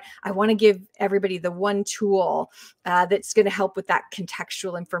it. But I want to give everybody the one tool that's going to help with that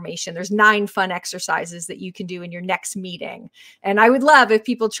contextual information. There's 9 fun exercises that you can do in your next meeting. And I would love if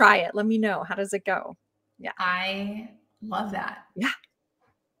people try it. Let me know. How does it go? Yeah. I love that. Yeah.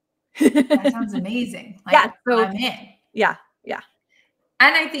 That sounds amazing. Like, yeah. So, I'm in. Yeah. Yeah.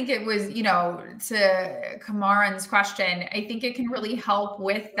 And I think it was, to Kamaran's question, I think it can really help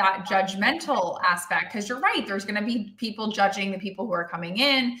with that judgmental aspect, because you're right. There's going to be people judging the people who are coming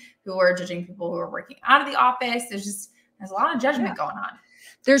in, who are judging people who are working out of the office. There's a lot of judgment going on.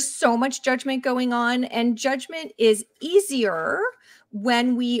 There's so much judgment going on, and judgment is easier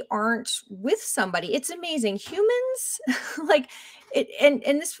when we aren't with somebody. It's amazing. Humans like it,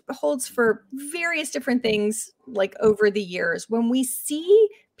 and this holds for various different things like over the years. When we see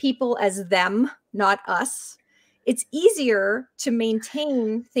people as them, not us, it's easier to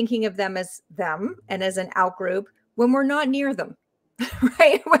maintain thinking of them as them and as an out group when we're not near them,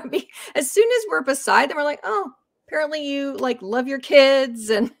 right? As soon as we're beside them, we're like, oh, apparently you like love your kids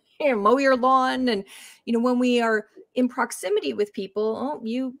and mow your lawn. And, when we are in proximity with people, oh,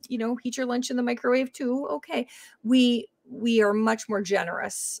 you heat your lunch in the microwave too. Okay. We are much more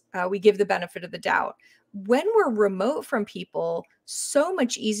generous. We give the benefit of the doubt. When we're remote from people, so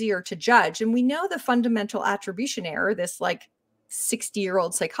much easier to judge. And we know the fundamental attribution error, this like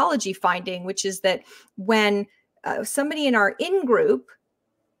 60-year-old psychology finding, which is that when somebody in our in-group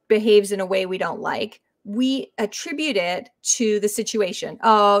behaves in a way we don't like, we attribute it to the situation.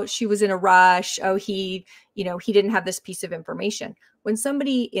 Oh, she was in a rush. Oh, he didn't have this piece of information. When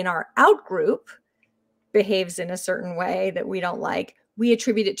somebody in our out group behaves in a certain way that we don't like, we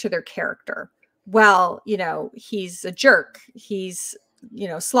attribute it to their character. Well, he's a jerk. He's,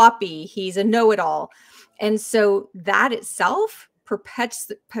 sloppy. He's a know-it-all. And so that itself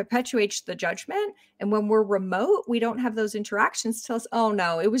perpetuates the judgment. And when we're remote, we don't have those interactions to tell us, oh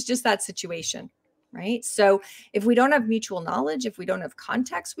no, it was just that situation. Right. So if we don't have mutual knowledge, if we don't have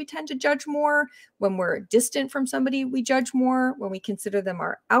context, we tend to judge more. When we're distant from somebody, we judge more. When we consider them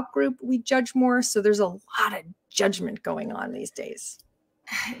our out group, we judge more. So there's a lot of judgment going on these days.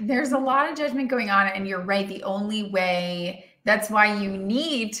 There's a lot of judgment going on. And you're right. The only way, that's why you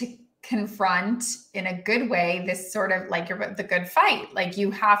need to confront in a good way, this sort of like the good fight. Like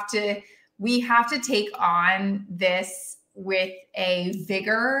we have to take on this with a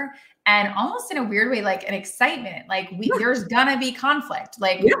vigor and almost in a weird way, like an excitement, like there's gonna be conflict.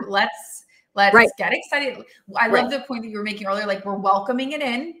 Like, let's get excited. I love the point that you were making earlier. Like, we're welcoming it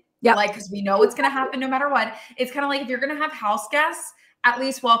in, like, cause we know it's going to happen no matter what. It's kind of like, if you're going to have house guests, at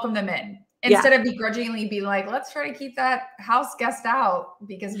least welcome them in instead of begrudgingly be like, let's try to keep that house guest out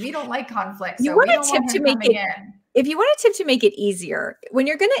because we don't like conflict. So we don't want him coming in. If you want a tip to make it easier, when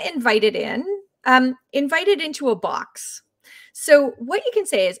you're going to invite it in, invite it into a box. So what you can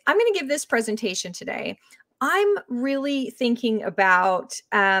say is, I'm going to give this presentation today. I'm really thinking about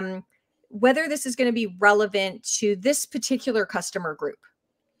whether this is going to be relevant to this particular customer group.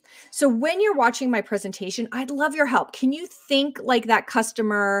 So when you're watching my presentation, I'd love your help. Can you think like that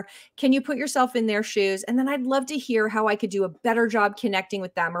customer? Can you put yourself in their shoes? And then I'd love to hear how I could do a better job connecting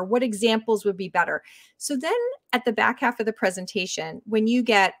with them, or what examples would be better. So then at the back half of the presentation, when you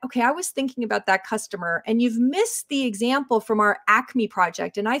get, okay, I was thinking about that customer and you've missed the example from our Acme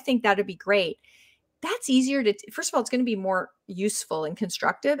project, and I think that'd be great. That's easier to, first of all, it's going to be more useful and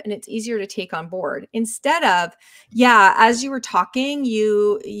constructive, and it's easier to take on board instead of, as you were talking,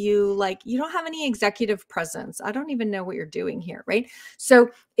 you don't have any executive presence. I don't even know what you're doing here. Right.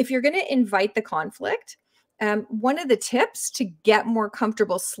 So if you're going to invite the conflict, one of the tips to get more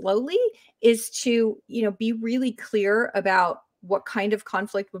comfortable slowly is to, be really clear about what kind of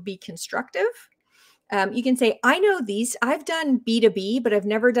conflict would be constructive. You can say, I know these, I've done B2B, but I've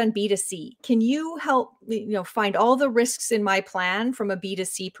never done B2C. Can you help, find all the risks in my plan from a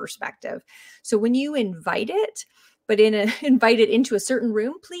B2C perspective? So when you invite it, but invite it into a certain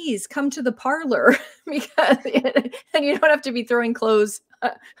room, please come to the parlor because and you don't have to be throwing clothes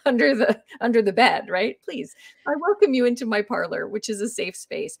under the bed, right? Please, I welcome you into my parlor, which is a safe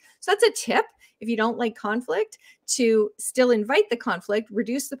space. So that's a tip. If you don't like conflict, to still invite the conflict,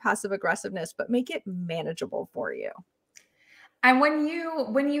 reduce the passive aggressiveness, but make it manageable for you. And when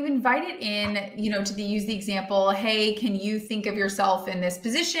you invite it in, you know, to use the example, hey, can you think of yourself in this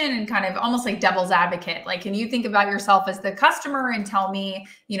position, and kind of almost like devil's advocate, like, can you think about yourself as the customer and tell me,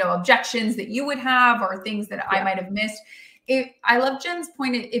 you know, objections that you would have or things that I might have missed. I love Jen's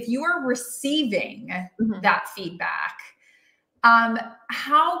point. If you are receiving that feedback,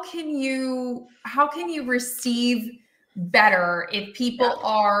 how can you receive better if people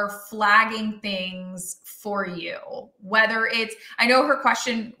are flagging things for you? Whether it's, I know her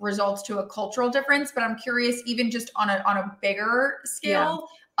question results to a cultural difference, but I'm curious, even just on a bigger scale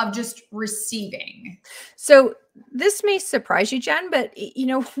of just receiving. So this may surprise you, Jen, but you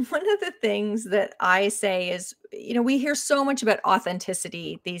know, one of the things that I say is, you know, we hear so much about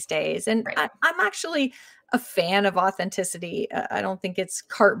authenticity these days, and I'm actually a fan of authenticity. I don't think it's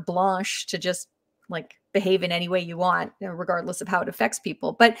carte blanche to just like behave in any way you want, you know, regardless of how it affects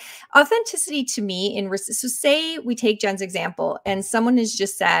people. But authenticity to me, so say we take Jen's example and someone has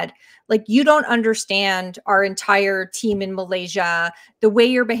just said, like, you don't understand our entire team in Malaysia, the way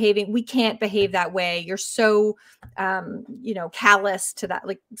you're behaving, we can't behave that way. You're so, you know, callous to that.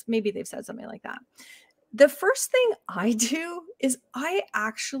 Like maybe they've said something like that. The first thing I do is I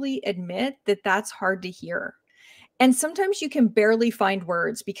actually admit that that's hard to hear. And sometimes you can barely find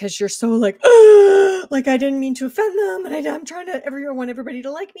words because you're so like I didn't mean to offend them. And I'm trying to want everybody to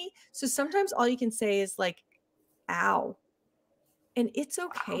like me. So sometimes all you can say is like, ow. And it's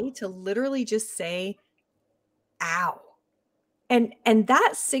okay to literally just say, ow. And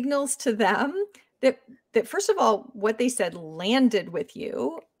that signals to them that first of all, what they said landed with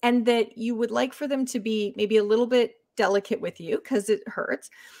you, and that you would like for them to be maybe a little bit delicate with you because it hurts.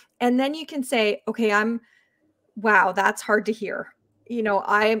 And then you can say, okay, wow, that's hard to hear. You know,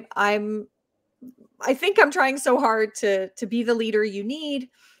 I think I'm trying so hard to be the leader you need.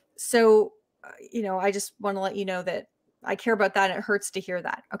 So, you know, I just want to let you know that I care about that. And it hurts to hear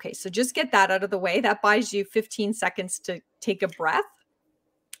that. Okay. So just get that out of the way. That buys you 15 seconds to take a breath.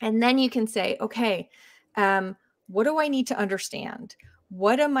 And then you can say, okay, what do I need to understand?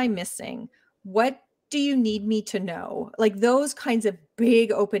 What am I missing? What do you need me to know? Like those kinds of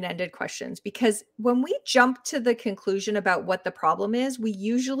big open-ended questions, because when we jump to the conclusion about what the problem is, we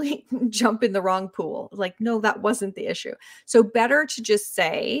usually jump in the wrong pool. Like, no, that wasn't the issue. So better to just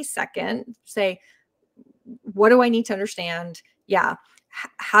say, what do I need to understand? Yeah.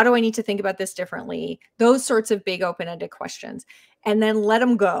 How do I need to think about this differently? Those sorts of big open-ended questions, and then let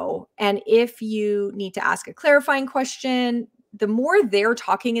them go. And if you need to ask a clarifying question, the more they're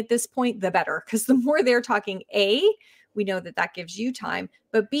talking at this point, the better, because the more they're talking, A, we know that gives you time,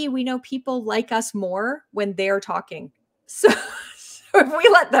 but B, we know people like us more when they're talking. So if we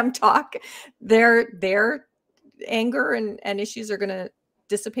let them talk, their anger and issues are going to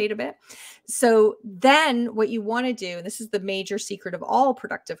dissipate a bit. So then what you want to do, and this is the major secret of all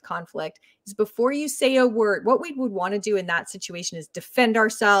productive conflict, is before you say a word, what we would want to do in that situation is defend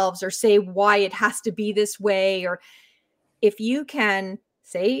ourselves or say why it has to be this way. Or if you can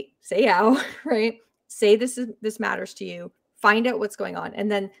say ow, right? Say this matters to you, find out what's going on.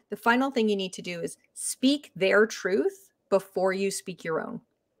 And then the final thing you need to do is speak their truth before you speak your own.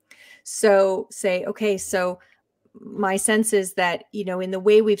 So say, okay, so my sense is that, you know, in the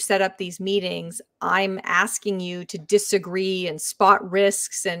way we've set up these meetings, I'm asking you to disagree and spot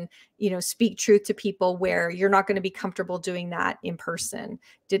risks and, you know, speak truth to people where you're not going to be comfortable doing that in person.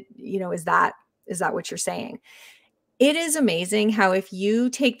 Is that what you're saying? It is amazing how if you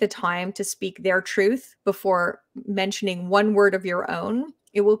take the time to speak their truth before mentioning one word of your own,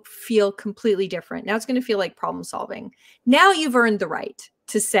 it will feel completely different. Now it's going to feel like problem solving. Now you've earned the right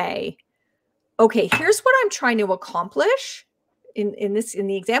to say, okay, here's what I'm trying to accomplish. In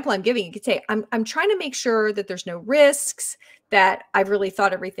the example I'm giving, you could say, I'm trying to make sure that there's no risks, that I've really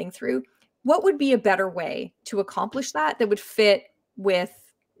thought everything through. What would be a better way to accomplish that would fit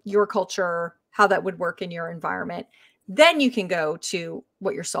with your culture, how that would work in your environment? Then you can go to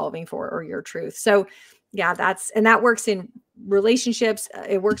what you're solving for or your truth. So yeah, that works in relationships.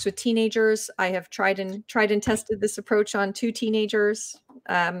 It works with teenagers. I have tried and tested this approach on 2 teenagers.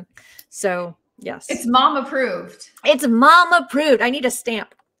 So yes. It's mom approved. It's mom approved. I need a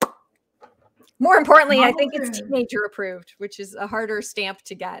stamp. More importantly, I think it's teenager approved, which is a harder stamp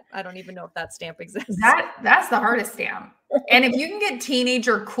to get. I don't even know if that stamp exists. That's the hardest stamp. And if you can get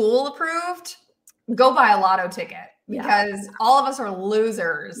teenager cool approved, go buy a lotto ticket, because all of us are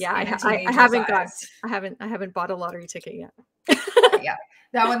losers. Yeah, I haven't bought a lottery ticket yet. Yeah.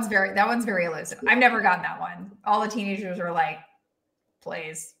 That one's very elusive. I've never gotten that one. All the teenagers are like,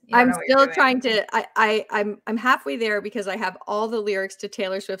 plays. You don't I'm know what still you're trying doing. to, I'm halfway there because I have all the lyrics to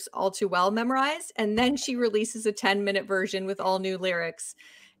Taylor Swift's All Too Well memorized. And then she releases a 10-minute version with all new lyrics.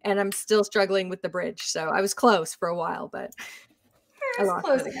 And I'm still struggling with the bridge. So I was close for a while, but I It's lost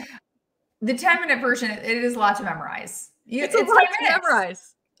close. it again. The 10-minute version, it is a lot to memorize. It's a It's lot 10 to minutes.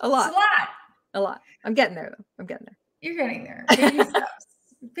 memorize. A It's a lot. lot. A lot. I'm getting there though. I'm getting there. You're getting there. Baby steps.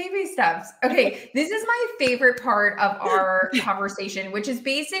 Baby steps. Okay. This is my favorite part of our conversation, which is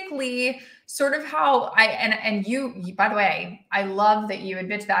basically sort of how and you, by the way, I love that you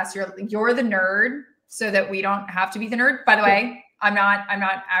admit to that. So you're the nerd so that we don't have to be the nerd. By the way, I'm not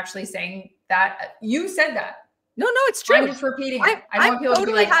actually saying that. You said that. No, it's true. I'm just repeating it. I don't I'm want people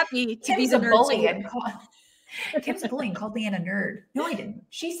totally to be like, happy to be Kim's the a nerd. bully and Kim's a bully and called Liane a nerd. No, I didn't.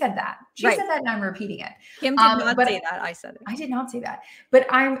 She said that. She said that, and I'm repeating it. Kim did not say that. I said it. I did not say that. But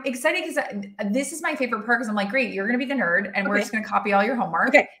I'm excited because this is my favorite part because I'm like, great, you're going to be the nerd, and we're just going to copy all your homework.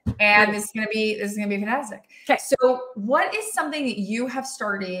 Okay. And this is going to be fantastic. Okay. So, what is something that you have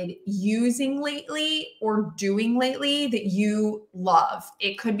started using lately or doing lately that you love?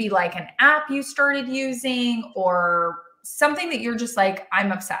 It could be like an app you started using or something that you're just like,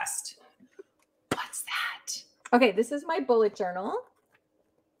 I'm obsessed. What's that? Okay, this is my bullet journal.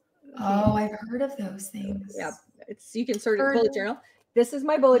 Oh, I've heard of those things. Yeah, you can sort of bullet journal. This is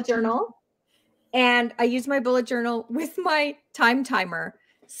my bullet journal, and I use my bullet journal with my time timer.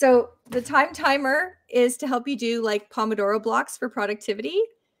 So the time timer is to help you do like Pomodoro blocks for productivity.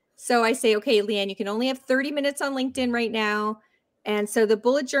 So I say, okay, Liane, you can only have 30 minutes on LinkedIn right now. And so the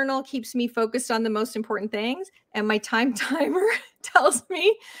bullet journal keeps me focused on the most important things. And my time timer tells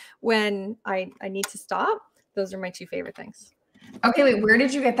me when I need to stop. Those are my two favorite things. Okay, wait, where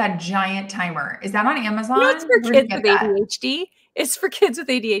did you get that giant timer? Is that on Amazon? No, it's for kids with ADHD. It's for kids with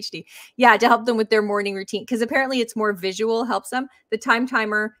ADHD. Yeah, to help them with their morning routine. Because apparently it's more visual, helps them. The time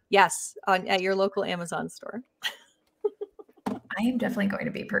timer, yes, at your local Amazon store. I am definitely going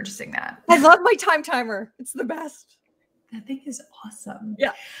to be purchasing that. I love my time timer. It's the best. That thing is awesome.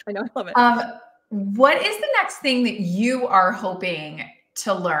 Yeah, I know. I love it. What is the next thing that you are hoping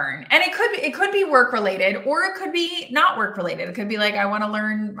to learn? And it could be work related, or it could be not work related. It could be like, I want to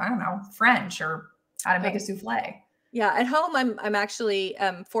learn, I don't know, French or how to make a souffle. Yeah, at home, I'm actually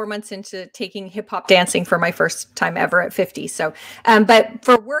 4 months into taking hip hop dancing for my first time ever at 50. So, but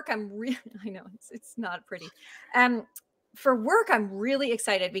for work, I know it's not pretty. For work, I'm really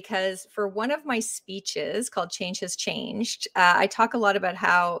excited because for one of my speeches called Change Has Changed, I talk a lot about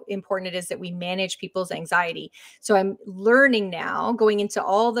how important it is that we manage people's anxiety. So I'm learning now, going into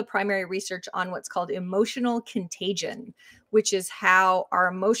all the primary research on what's called emotional contagion, which is how our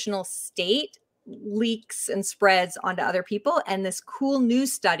emotional state leaks and spreads onto other people. And this cool new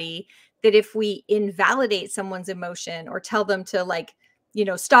study that if we invalidate someone's emotion or tell them to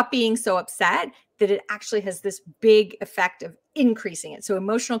stop being so upset, that it actually has this big effect of increasing it. So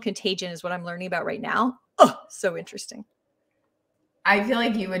emotional contagion is what I'm learning about right now. Oh, so interesting. I feel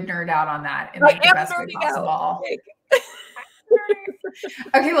like you would nerd out on that in like the best way possible.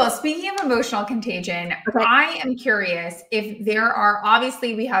 Okay, well, speaking of emotional contagion, I am curious if there are,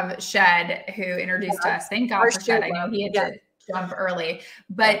 obviously we have Shed who introduced us. Thank God for Shed. I know he had to jump early,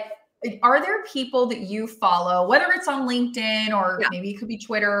 but are there people that you follow, whether it's on LinkedIn or maybe it could be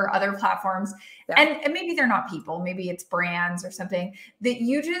Twitter or other platforms, and maybe they're not people, maybe it's brands or something that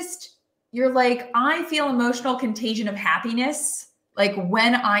you're like, I feel emotional contagion of happiness. Like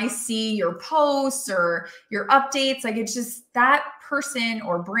when I see your posts or your updates, like it's just that person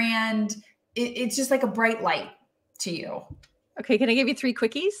or brand, it's just like a bright light to you. Okay, can I give you 3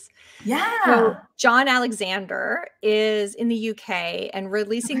 quickies? Yeah. So John Alexander is in the UK and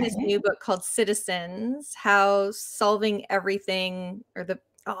releasing this new book called Citizens, How Solving Everything, or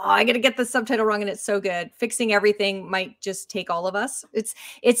I got to get the subtitle wrong and it's so good. Fixing everything might just take all of us.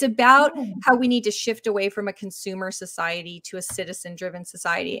 It's about how we need to shift away from a consumer society to a citizen-driven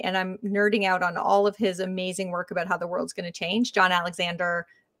society. And I'm nerding out on all of his amazing work about how the world's going to change. John Alexander,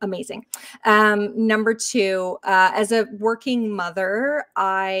 amazing. Number 2, as a working mother,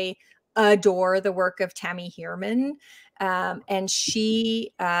 I adore the work of Tammy Hierman. And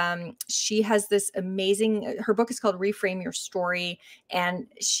she has this amazing, her book is called Reframe Your Story. And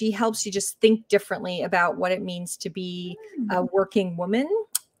she helps you just think differently about what it means to be a working woman.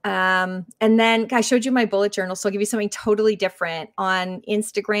 And then I showed you my bullet journal. So I'll give you something totally different on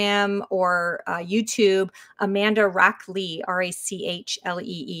Instagram or YouTube, Amanda Rachlee,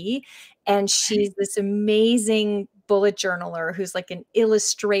 Rachlee. And she's this amazing bullet journaler who's like an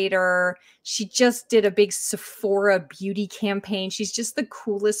illustrator. She just did a big Sephora beauty campaign. She's just the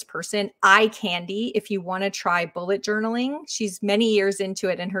coolest person. Eye candy. If you want to try bullet journaling, she's many years into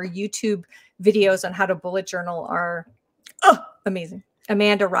it, and her YouTube videos on how to bullet journal are amazing.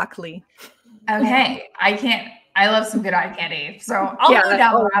 Amanda Rockley. Okay. I love some good eye candy. So I'll go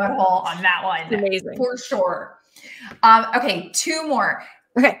down the rabbit hole on that one. Amazing. For sure. Okay. 2 more.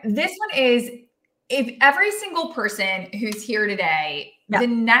 Okay. This one is, if every single person who's here today, the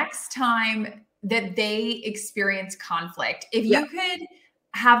next time that they experience conflict, if you could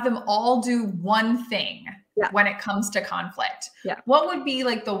have them all do one thing when it comes to conflict, what would be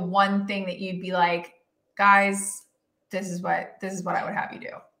like the one thing that you'd be like, guys, this is what I would have you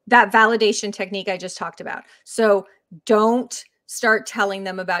do? That validation technique I just talked about. So don't start telling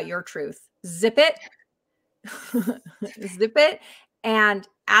them about your truth. Zip it, zip it, and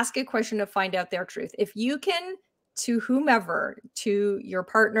ask a question to find out their truth. If you can, to whomever, to your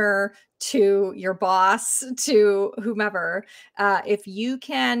partner, to your boss, to whomever, if you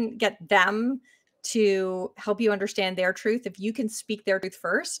can get them to help you understand their truth, if you can speak their truth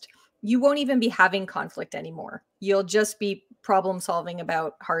first, you won't even be having conflict anymore. You'll just be problem solving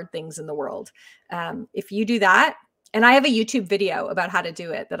about hard things in the world. If you do that, and I have a YouTube video about how to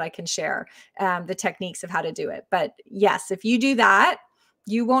do it that I can share, the techniques of how to do it. But yes, if you do that,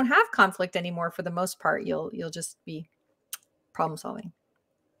 you won't have conflict anymore for the most part. You'll just be problem solving.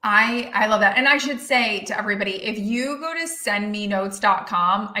 I love that. And I should say to everybody, if you go to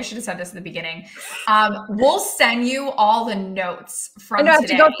sendmenotes.com, I should have said this at the beginning. We'll send you all the notes from today. I have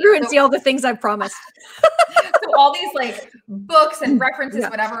to go through and see all the things I've promised. So all these like books and references,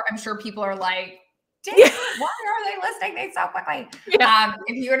 whatever, I'm sure people are like, dang, why are they listing these so quickly?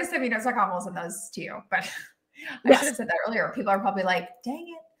 If you go to sendmenotes.com, we'll send those to you. But I should have said that earlier. People are probably like, dang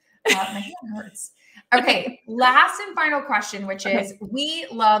it, my hand hurts. Okay, last and final question, which is, we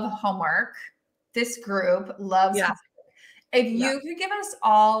love homework. This group loves homework. If you could give us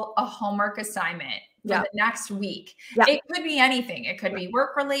all a homework assignment for the next week, it could be anything. It could be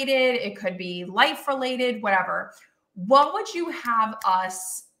work related. It could be life related, whatever. What would you have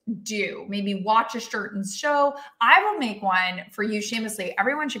us do? Maybe watch a certain show. I will make one for you shamelessly.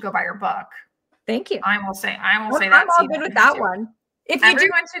 Everyone should go buy your book. Thank you. I will say that. I'm all good with that one. If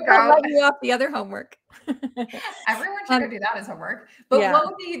everyone should go, let you off the other homework. Everyone should go do that as homework. But what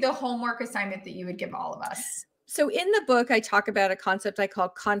would be the homework assignment that you would give all of us? So in the book, I talk about a concept I call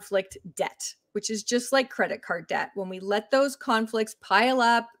conflict debt, which is just like credit card debt. When we let those conflicts pile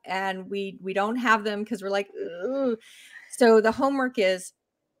up and we don't have them because we're like, ugh. So the homework is,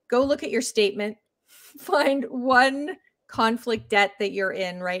 go look at your statement, find one conflict debt that you're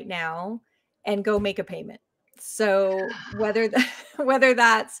in right now, and go make a payment. So whether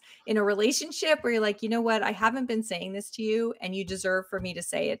that's in a relationship where you're like, you know what, I haven't been saying this to you and you deserve for me to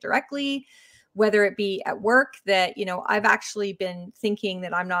say it directly, whether it be at work that, you know, I've actually been thinking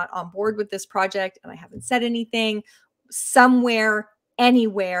that I'm not on board with this project and I haven't said anything, somewhere,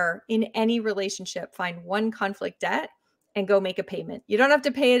 anywhere, in any relationship, find one conflict debt and go make a payment. You don't have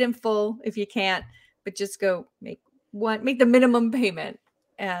to pay it in full if you can't, but just go make the minimum payment.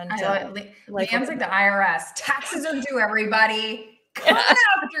 And Liane's like the IRS. Taxes are due, everybody. Come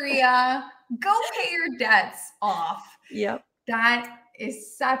after ya. Go pay your debts off. Yep. That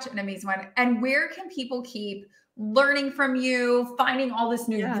is such an amazing one. And where can people keep learning from you, finding all this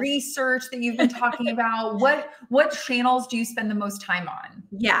new research that you've been talking about? What channels do you spend the most time on?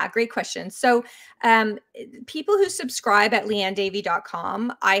 Yeah, great question. So people who subscribe at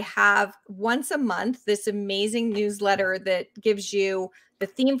lianedavey.com, I have once a month this amazing newsletter that gives you the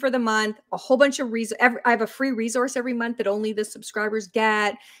theme for the month, a whole bunch of I have a free resource every month that only the subscribers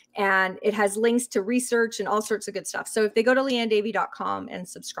get. And it has links to research and all sorts of good stuff. So if they go to lianedavey.com and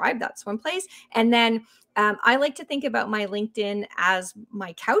subscribe, that's one place. And then I like to think about my LinkedIn as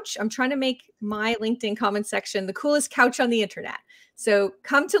my couch. I'm trying to make my LinkedIn comment section the coolest couch on the internet. So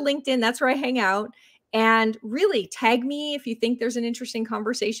come to LinkedIn. That's where I hang out. And really tag me if you think there's an interesting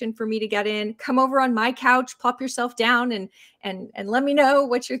conversation for me to get in. Come over on my couch, plop yourself down and let me know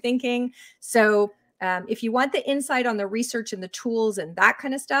what you're thinking. So if you want the insight on the research and the tools and that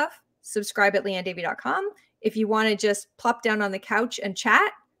kind of stuff, subscribe at lianedavey.com. If you want to just plop down on the couch and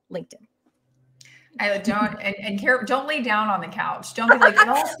chat, LinkedIn. Don't lay down on the couch. Don't be like, it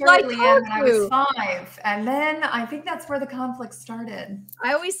all started, Liane, when I was 5. And then I think that's where the conflict started.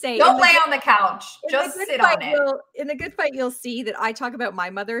 I always say, don't lay on the couch. Just sit on it. In a good fight, you'll see that I talk about my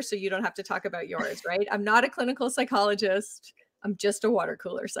mother, so you don't have to talk about yours, right? I'm not a clinical psychologist. I'm just a water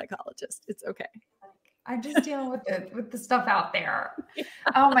cooler psychologist. It's okay. I'm just dealing with the stuff out there.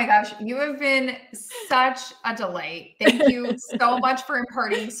 Oh my gosh, you have been such a delight. Thank you so much for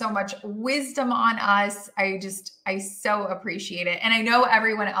imparting so much wisdom on us. I so appreciate it. And I know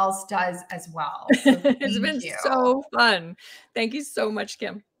everyone else does as well. So It's thank been you. so fun. Thank you so much,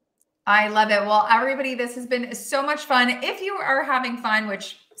 Kim. I love it. Well, everybody, this has been so much fun. If you are having fun,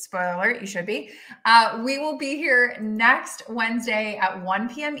 which spoiler alert, you should be, we will be here next Wednesday at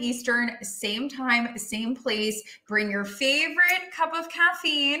 1 p.m. Eastern, same time, same place. Bring your favorite cup of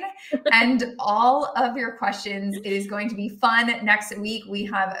caffeine and all of your questions. It is going to be fun. Next week, we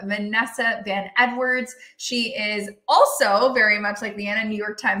have Vanessa Van Edwards. She is also very much like Liane, New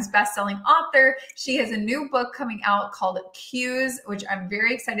York Times bestselling author. She has a new book coming out called Cues, which I'm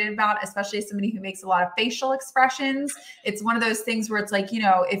very excited about, especially as somebody who makes a lot of facial expressions. It's one of those things where it's like, you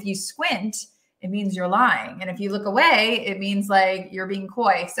know, if you squint, it means you're lying. And if you look away, it means like you're being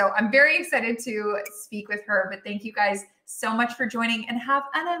coy. So I'm very excited to speak with her. But thank you guys so much for joining and have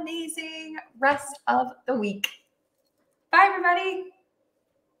an amazing rest of the week. Bye, everybody.